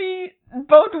will see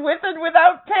both with and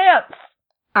without pants.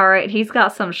 Alright, he's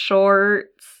got some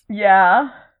shorts. Yeah.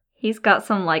 He's got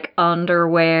some, like,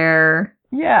 underwear.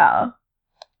 Yeah.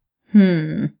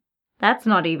 That's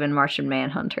not even Martian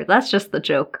Manhunter. That's just the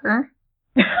Joker.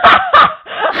 He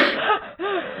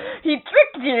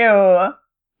tricked you.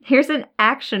 Here's an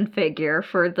action figure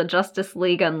for the Justice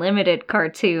League Unlimited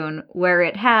cartoon where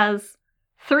it has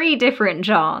 3 different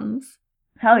Johns.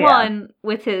 Hell yeah. One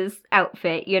with his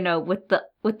outfit, with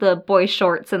the boy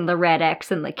shorts and the red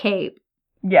X and the cape.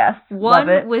 Yes, One love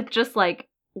it. with just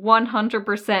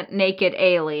 100% naked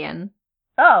alien.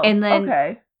 Oh, and then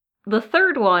okay. The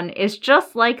third one is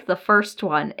just like the first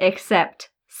one,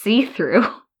 except see-through.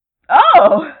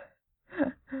 Oh!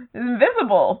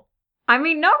 Invisible. I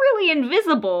mean, not really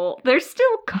invisible. There's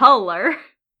still color.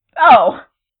 Oh.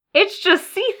 It's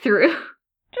just see-through.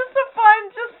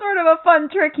 Just sort of a fun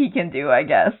trick he can do, I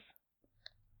guess.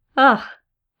 Ugh.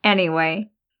 Anyway.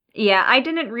 Yeah, I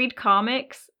didn't read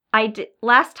comics.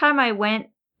 Last time I went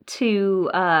to,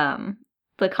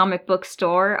 the comic book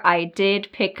store, I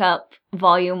did pick up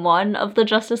Volume 1 of the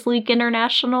Justice League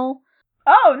International.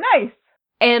 Oh, nice!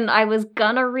 And I was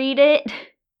gonna read it,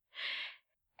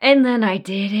 and then I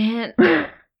didn't.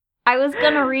 I was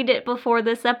gonna read it before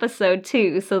this episode,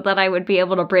 too, so that I would be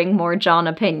able to bring more John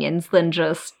opinions than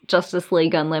just Justice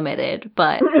League Unlimited,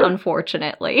 but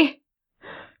unfortunately.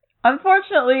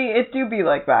 Unfortunately, it do be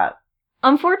like that.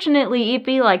 Unfortunately, it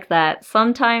be like that.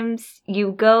 Sometimes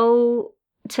you go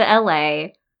to LA,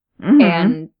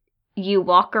 and you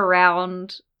walk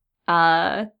around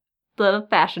the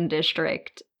fashion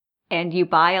district, and you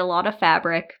buy a lot of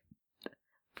fabric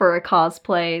for a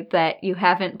cosplay that you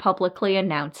haven't publicly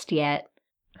announced yet,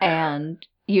 and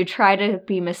you try to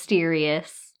be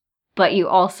mysterious, but you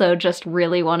also just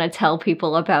really want to tell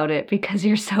people about it because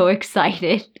you're so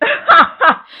excited.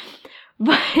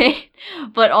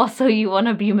 But also you want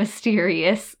to be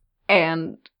mysterious,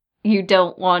 and you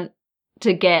don't want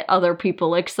to get other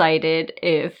people excited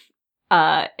if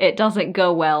it doesn't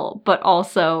go well, but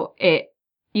also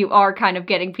you are kind of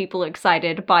getting people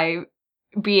excited by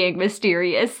being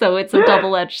mysterious, so it's a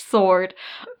double-edged sword.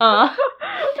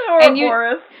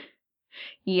 Ouroboros.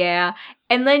 Yeah,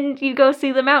 and then you go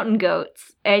see the mountain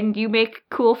goats, and you make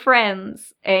cool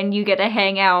friends, and you get to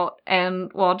hang out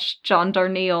and watch John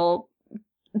Darnielle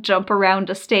jump around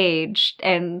a stage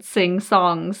and sing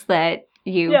songs that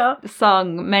you've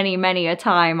sung many, many a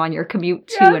time on your commute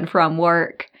to and from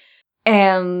work.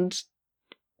 And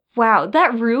wow,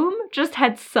 that room just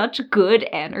had such good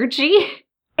energy.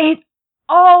 It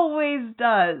always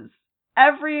does.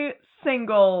 Every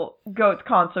single Goats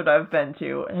concert I've been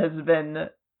to has been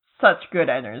such good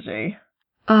energy.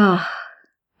 Oh,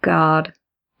 God.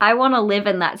 I want to live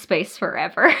in that space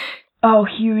forever. Oh,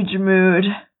 huge mood.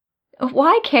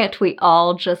 Why can't we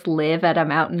all just live at a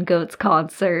Mountain Goats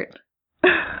concert?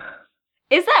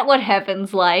 Is that what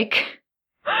heaven's like?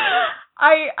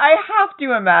 I have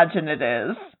to imagine it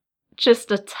is.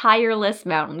 Just a tireless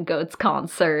Mountain Goats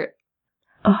concert.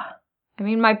 Ugh. I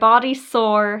mean, my body's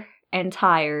sore and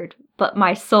tired, but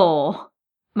my soul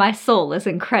is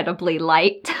incredibly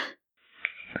light.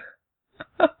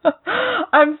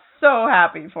 I'm so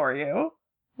happy for you.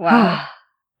 Wow.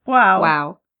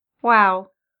 Wow.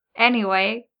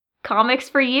 Anyway, comics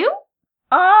for you?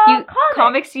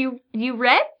 Comics. You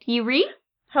read? You read?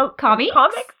 Comics?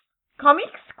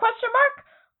 Comics? Question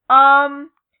mark?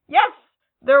 Yes,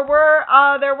 there were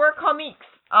comics.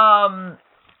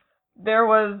 There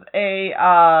was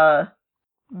a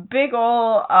big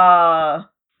ol'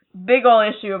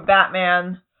 issue of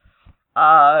Batman.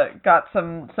 Got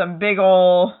some big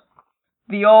ol'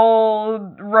 the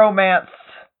old romance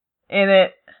in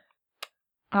it.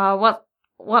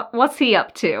 What's he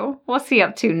up to? What's he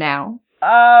up to now?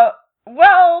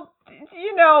 Well,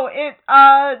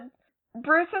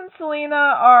 Bruce and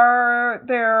Selina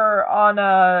they're on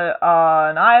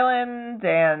an island,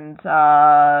 and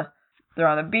they're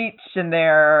on a beach, and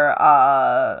they're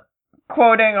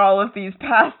quoting all of these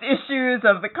past issues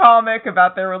of the comic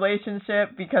about their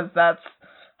relationship, because that's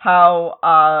how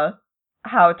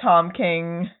Tom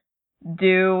King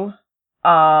do,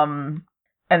 and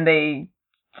they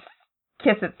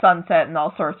kiss at sunset and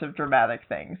all sorts of dramatic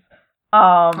things.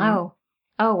 Oh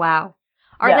wow.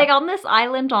 Are they on this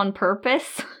island on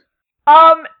purpose?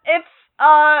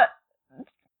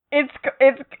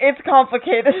 It's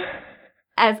complicated.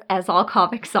 As all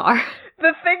comics are.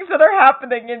 The things that are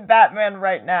happening in Batman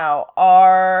right now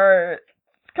are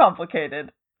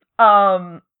complicated.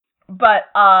 But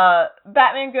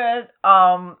Batman Good,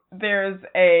 there's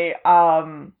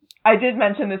I did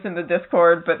mention this in the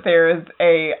Discord, but there is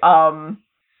a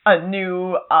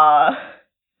new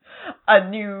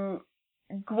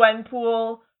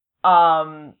Gwenpool,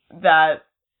 that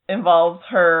involves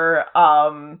her,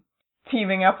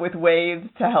 teaming up with Wade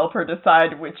to help her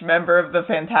decide which member of the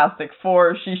Fantastic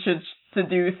Four she should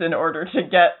seduce in order to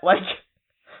get,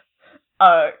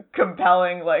 a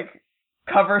compelling,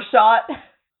 cover shot.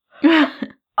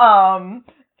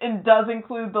 It does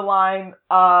include the line,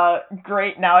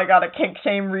 great, now I gotta kink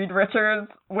shame Reed Richards,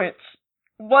 which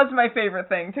was my favorite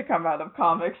thing to come out of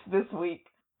comics this week.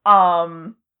 I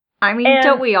mean,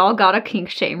 don't we all gotta kink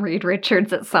shame Reed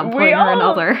Richards at some point or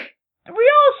another?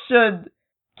 We all should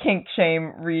kink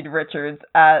shame Reed Richards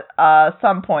at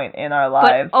some point in our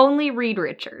lives. But only Reed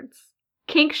Richards.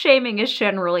 Kink shaming is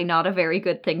generally not a very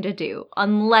good thing to do,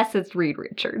 unless it's Reed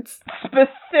Richards.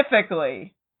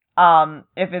 Specifically,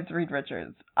 if it's Reed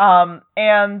Richards.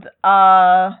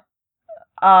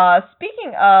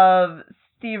 Speaking of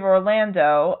Steve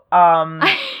Orlando,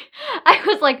 I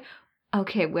was like,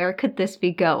 okay, where could this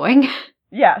be going?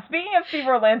 Yeah, speaking of Steve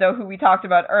Orlando, who we talked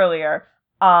about earlier,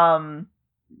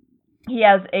 he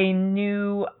has a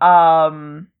new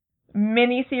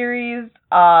miniseries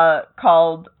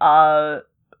called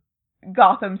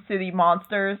Gotham City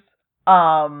Monsters.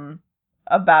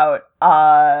 About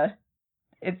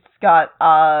it's got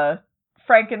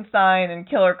Frankenstein and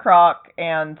Killer Croc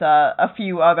and a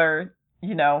few other,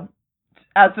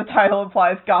 as the title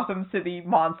implies, Gotham City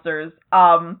Monsters.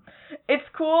 It's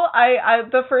cool. I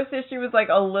the first issue was like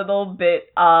a little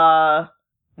bit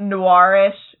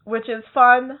noirish, which is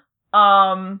fun.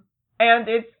 And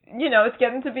it's it's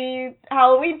getting to be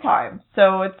Halloween time,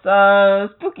 so it's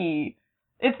spooky.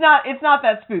 It's not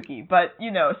that spooky, but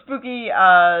spooky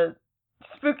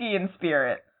in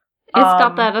spirit. It's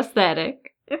got that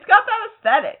aesthetic. It's got that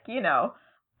aesthetic,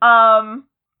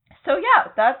 So yeah,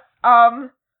 that's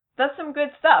some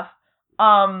good stuff.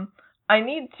 I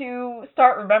need to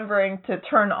start remembering to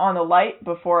turn on a light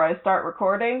before I start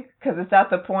recording, because it's at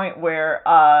the point where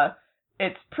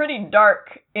it's pretty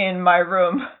dark in my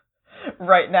room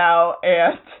right now,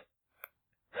 and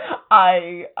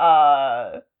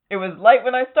it was light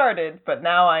when I started, but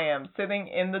now I am sitting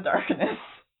in the darkness.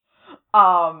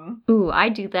 Ooh, I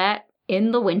do that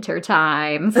in the winter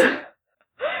times.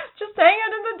 Just hang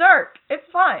out in the dark. It's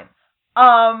fine.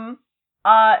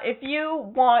 If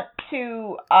you want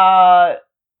to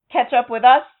catch up with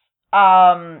us,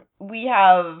 we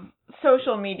have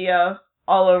social media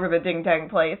all over the ding dang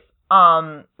place.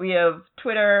 We have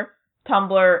Twitter,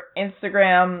 Tumblr,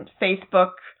 Instagram,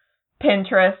 Facebook,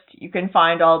 Pinterest. You can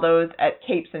find all those at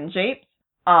Capes and Japes.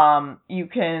 You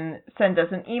can send us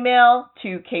an email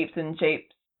to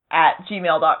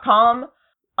capesandjapes@gmail.com.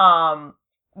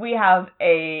 We have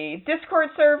a Discord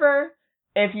server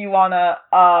if you want to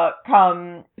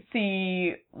come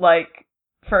see, like,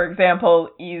 for example,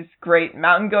 E's great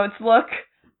mountain goats look.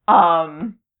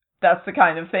 That's the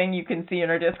kind of thing you can see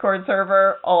in our Discord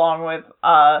server, along with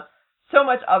so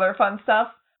much other fun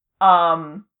stuff.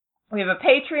 We have a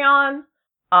Patreon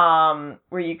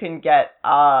where you can get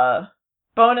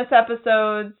bonus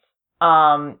episodes.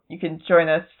 You can join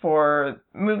us for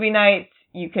movie nights.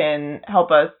 You can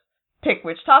help us pick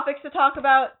which topics to talk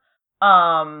about.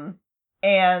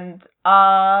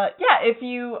 If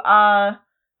you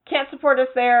can't support us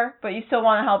there, but you still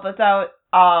want to help us out,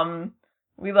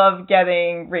 we love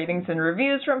getting ratings and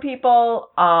reviews from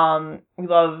people. We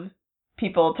love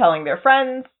people telling their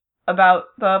friends about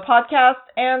the podcast,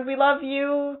 and we love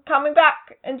you coming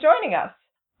back and joining us.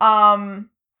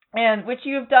 And which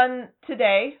you've done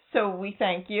today, so we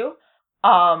thank you.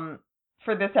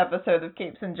 For this episode of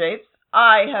Capes and Japes,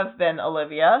 I have been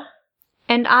Olivia.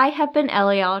 And I have been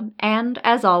Elion, and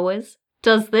as always,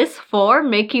 does this 4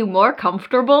 make you more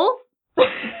comfortable?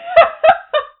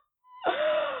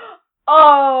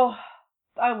 Oh,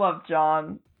 I love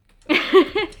John.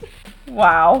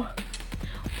 Wow.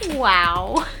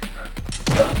 Wow.